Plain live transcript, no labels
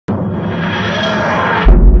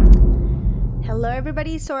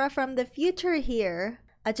everybody, Sora from the future here.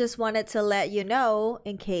 I just wanted to let you know,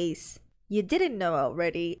 in case you didn't know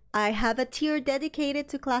already, I have a tier dedicated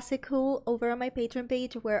to Classic Who over on my Patreon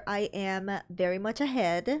page where I am very much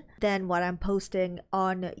ahead than what I'm posting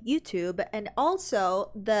on YouTube. And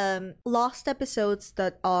also, the lost episodes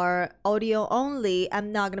that are audio only,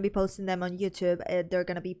 I'm not going to be posting them on YouTube. They're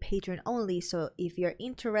going to be Patreon only, so if you're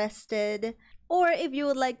interested, or if you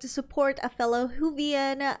would like to support a fellow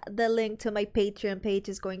Whovian, the link to my Patreon page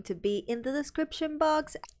is going to be in the description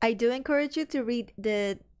box. I do encourage you to read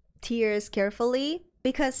the tiers carefully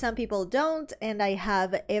because some people don't, and I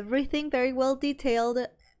have everything very well detailed,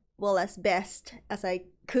 well, as best as I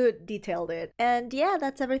could detailed it. And yeah,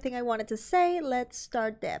 that's everything I wanted to say. Let's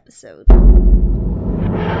start the episode.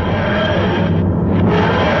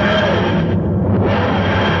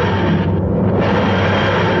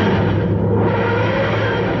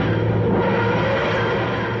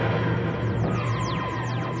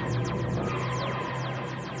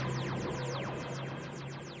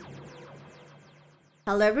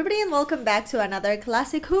 Hello everybody and welcome back to another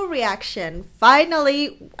Classic Who reaction.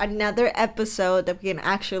 Finally, another episode that we can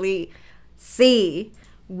actually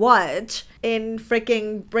watch in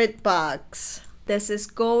freaking BritBox. This is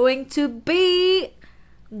going to be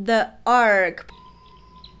the arc.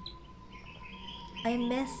 I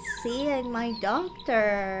miss seeing my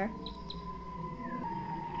doctor.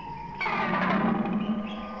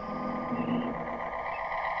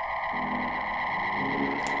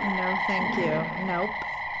 No, thank you. Nope.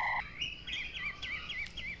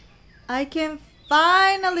 I can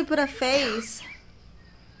finally put a face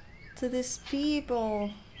to these people.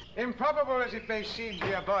 Improbable as it may seem,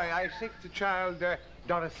 dear boy, I think the child,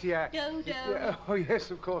 Dorothea... Dodo. Oh,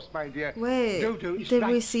 yes, of course, my dear. Wait, Dodo is did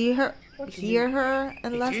right. we see her, hear her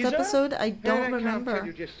in last episode? I don't remember.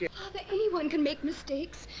 Father, anyone can make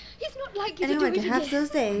mistakes. He's not likely Anyone to do can it have again. those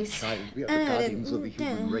days. Child, we are the guardians of the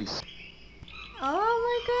human race. Oh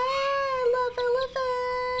my god, I love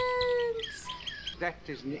elephants! That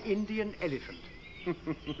is an Indian elephant.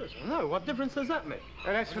 No, what difference does that make?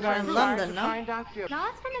 That's what We're I'm in trying London, to no? find out, dear.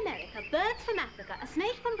 Flowers from America, birds from Africa, a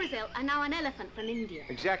snake from Brazil, and now an elephant from India.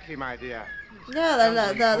 Exactly, my dear. Yeah,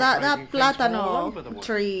 that platano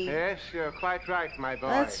tree. Yes, you're quite right, my boy.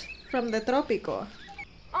 That's from the tropico.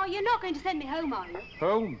 Oh, you're not going to send me home, are you?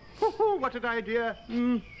 Home? What an idea.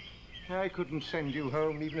 I couldn't send you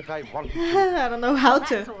home even if I wanted to. I don't know how That's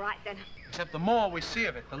to. all right, then. Except the more we see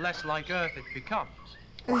of it, the less like Earth it becomes.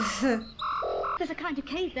 There's a kind of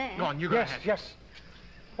cave there. Go on, you go Yes, ahead. yes.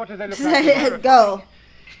 What do they look like? Go.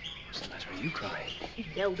 What's the matter? Are you crying?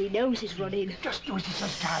 Nobody knows he's running. Just do as he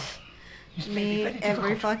says, Dad. This may be Me very every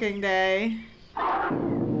difficult. fucking day.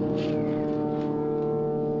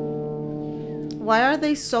 Why are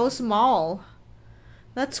they so small?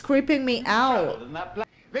 That's creeping me out.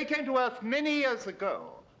 They came to Earth many years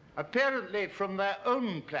ago, apparently from their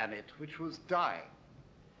own planet, which was dying.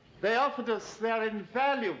 They offered us their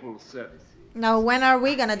invaluable services. Now, when are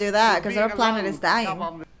we gonna do that? Because our Being planet allowed is to come dying.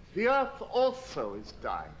 on the Earth also is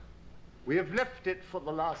dying. We have left it for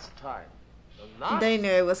the last time. They knew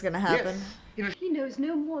it was gonna happen. Yes. He knows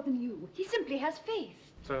no more than you. He simply has faith.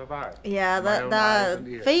 So have I. Yeah, My own eyes that and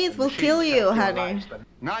ears. faith will Machines kill you, have your honey. lives, but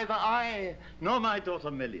neither I, nor my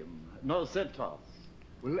daughter Milliam, nor Zentos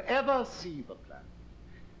will ever see the planet.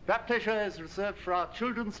 That pleasure is reserved for our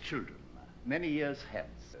children's children, many years hence.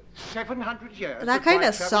 700 years. That kind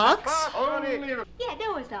of sucks. Only Yeah,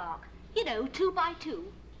 Noah's Ark. You know, 2 by 2.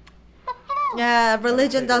 Yeah,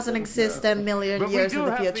 religion doesn't exist a million But we years do in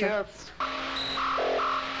the have future. Earth's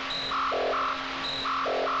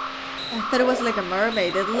I thought it was like a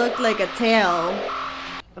mermaid. It looked like a tail.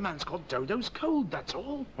 The man's called Dodo's cold, that's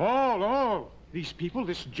all. All. These people,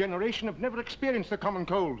 this generation, have never experienced the common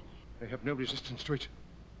cold. They have no resistance to it.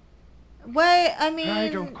 Wait, I mean, I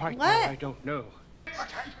don't quite know. what? I don't know.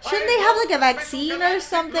 Shouldn't they have like a vaccine or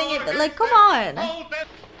something? Like, come on.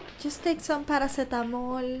 Just take some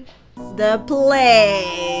paracetamol. The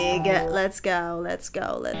plague. Let's go. Let's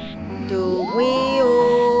do we?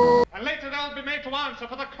 And later they'll be made to answer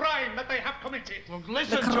for the crime that they have committed. Well,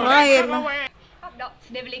 listen The to crime. Come away. I'm not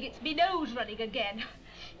snivelling, it's me nose running again.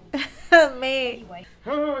 Me.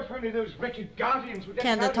 Oh, if only those wretched guardians would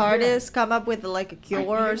Can the get out of here. TARDIS come up with like a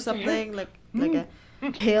cure or something? Like a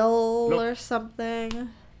pill or something?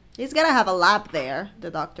 He's gotta have a lab there, the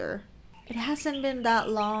doctor. It hasn't been that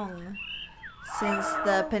long since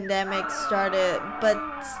the pandemic started, but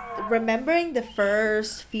remembering the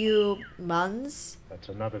first few months That's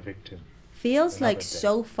another victim. feels like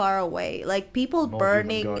so far away, like people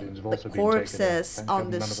burning the corpses on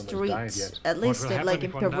the streets, at least in, like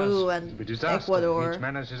in Peru and Ecuador.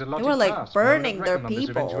 They were like burning their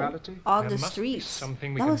people on the streets.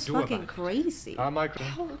 That was fucking crazy. So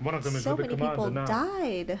many people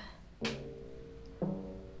died.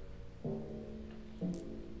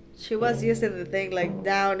 She was using the thing like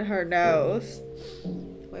down her nose.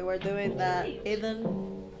 We were doing that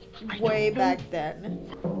even way back then.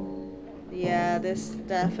 Yeah, this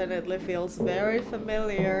definitely feels very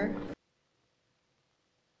familiar.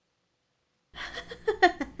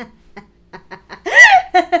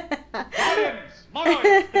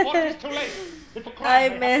 I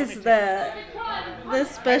missed the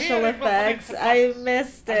special effects. I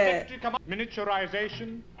missed it.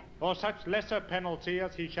 Miniaturization or such lesser penalty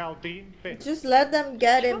as he shall deem fit. Just let them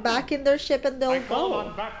get it back in their ship and they'll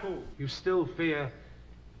go. You still fear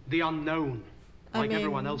the unknown, like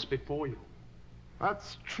everyone else before you.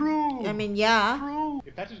 That's true. I mean, yeah. True.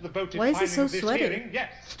 If that is the voted Why is he finding so of this sweaty? hearing,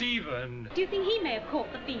 yes. Stephen. Do you think he may have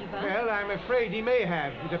caught the fever? Well, I'm afraid he may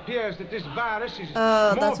have. It appears that this virus is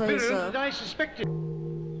Oh, more that's what he virulent said. than I suspected.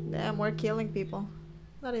 Damn, we're killing people.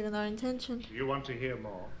 Not even our intention. You want to hear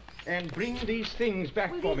more? And bring these things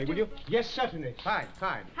back for me, will you? Yes, certainly. Fine,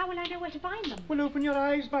 fine. How will I know where to find them? Well, open your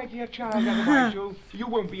eyes, my dear child. Otherwise, you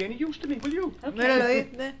won't be any use to me, will you? Okay.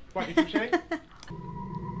 What did you say?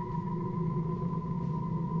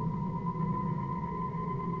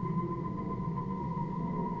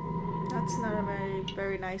 That's not a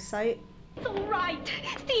very nice sight. It's all right.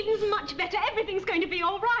 Stephen's much better. Everything's going to be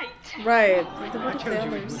all right. Right. What if the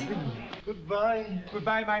others? Goodbye.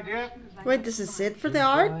 Goodbye, my dear. Wait, this is it for the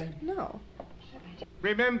arc? No.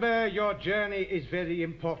 Remember, your journey is very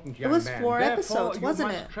important, young man. It was 4 episodes,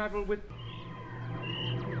 wasn't it? Travel with...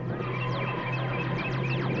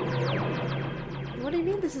 What do you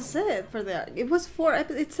mean this is it for the arc? It was 4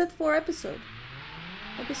 it said 4 episodes.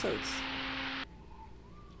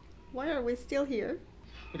 Why are we still here?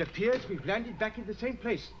 It appears we've landed back in the same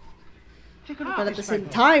place. Take a look But at at the this same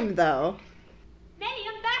right time, though. Nelly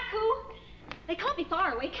and Baku. They can't be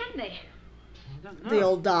far away, can they? I don't know. They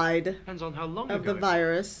all died Depends on how long of the ago.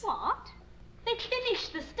 virus. What? They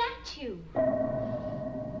finished the statue.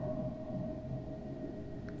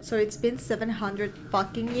 So it's been 700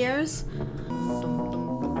 fucking years?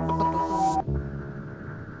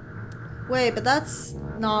 Wait, but that's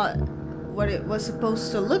not what it was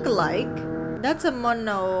supposed to look like. That's a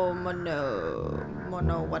whatever.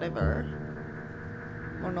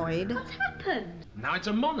 Monoid. What's happened? Now it's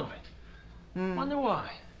a monoid. Wonder why.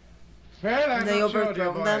 Well, I'm They not sure, dear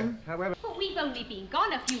overthrown boy. them. However, But we've only been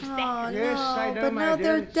gone a few Oh seconds. yes, I no, know, but my now dear.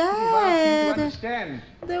 they're It's hard for you to dead. understand.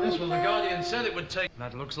 They're That's what the Guardian dead. said it would take.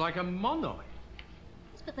 That looks like a monoid.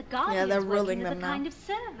 But the Guardian's Yeah, they're working ruling as them a now. kind of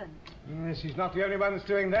servant. Yes, he's not the only one that's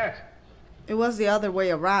doing that. It was the other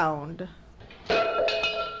way around.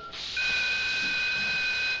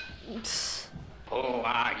 Who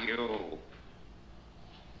are you?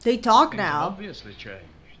 They talk Things have now. obviously changed.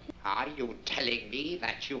 Are you telling me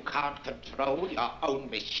that you can't control your own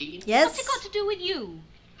machine? Yes. What's it got to do with you?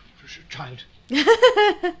 Child. You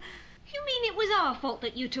mean it was our fault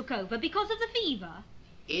that you took over because of the fever?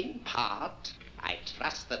 In part. I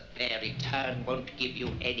trust that their return won't give you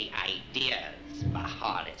any ideas,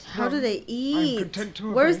 Baharis. How do they eat? content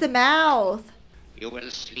to Where's obey. the mouth? You will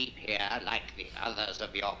sleep here like the others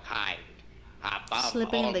of your kind. Above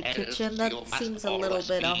Sleeping in all the else, kitchen? That you must seems a little always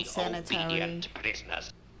bit be unsanitary. obedient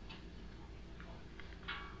prisoners.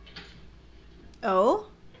 Oh?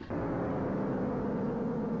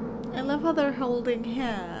 I love how they're holding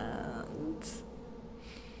hands.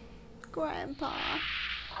 Grandpa.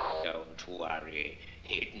 Don't worry.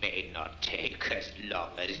 It may not take as long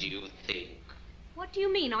as you think. What do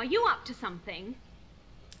you mean? Are you up to something?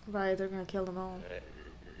 Right, they're gonna kill them all.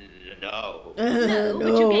 No. No, but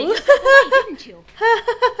you gave yourself away, didn't you?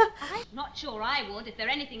 I'm not sure I would. If they're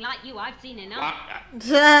anything like you, I've seen enough.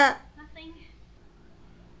 Nothing.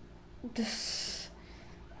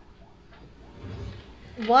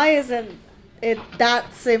 Why isn't it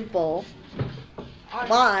that simple?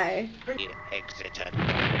 Why? It exited.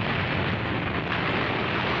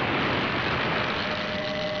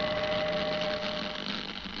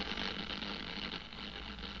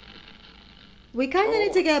 We kinda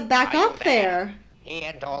need to get back up there. He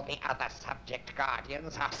and all the other subject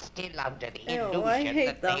guardians are still under the Ew, illusion I hate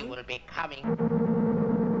that they them. will be coming.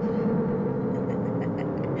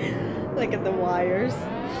 Look at the wires.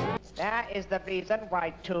 That is the reason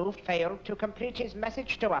why 2 failed to complete his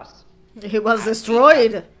message to us. He was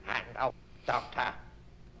destroyed. And oh, Doctor,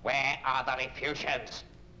 where are the refusions?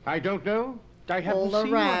 I don't know. I haven't All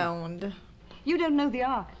seen around. You don't know the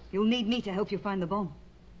Ark. You'll need me to help you find the bomb.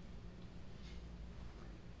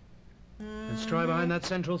 Let's try behind that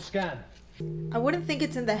central scan. I wouldn't think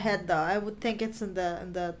it's in the head though. I would think it's in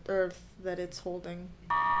the earth that it's holding.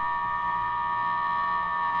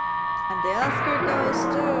 And the Oscar goes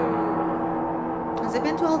to... Has it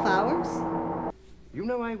been 12 hours? You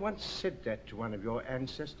know, I once said that to one of your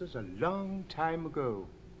ancestors a long time ago.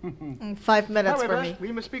 5 minutes However, for me.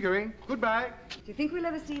 we must be going. Goodbye. Do you think we'll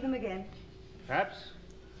ever see them again? Perhaps.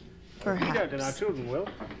 Perhaps. We don't, and our children will.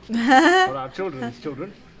 Or our children's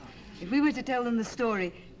children. If we were to tell them the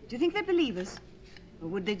story, do you think they'd believe us? Or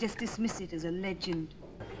would they just dismiss it as a legend?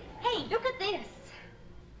 Hey, look at this.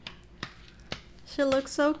 She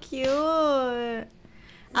looks so cute.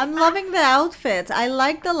 I'm loving the outfits. I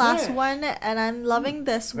like the last one, and I'm loving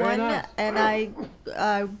this one, nice. and I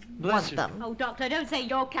want you. them. Oh, Doctor, don't say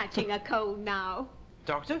you're catching a cold now.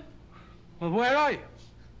 Doctor? Well, where are you?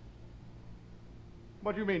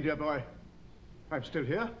 What do you mean, dear boy? I'm still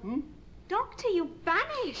here, hmm? Doctor, you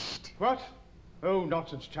vanished. What? Oh,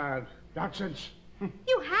 nonsense, child. Nonsense.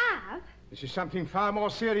 You have? This is something far more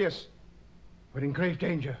serious. We're in grave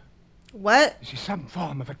danger. What? This is some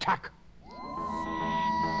form of attack.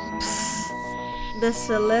 The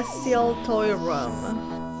Celestial Toy Room.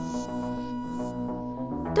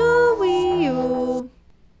 Do we you?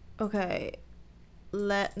 Okay,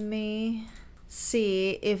 let me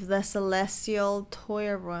see if the Celestial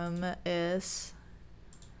Toy Room is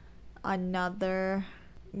another.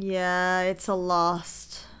 Yeah, it's a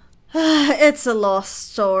lost. It's a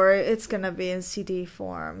lost story. It's gonna be in CD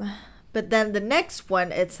form, but then the next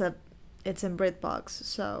one, it's in BritBox.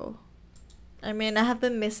 So, I mean, I have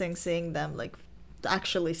been missing seeing them, like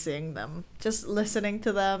actually seeing them. Just listening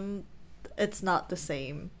to them, it's not the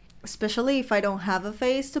same. Especially if I don't have a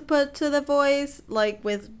face to put to the voice, like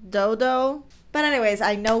with Dodo. But anyways,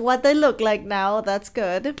 I know what they look like now. That's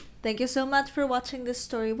good. Thank you so much for watching this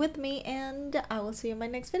story with me, and I will see you in my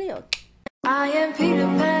next video. I am Peter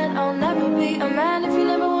Pan, I'll never be a man. If you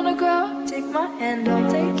never wanna grow, take my hand,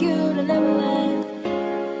 I'll take you to Neverland.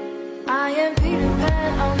 I am Peter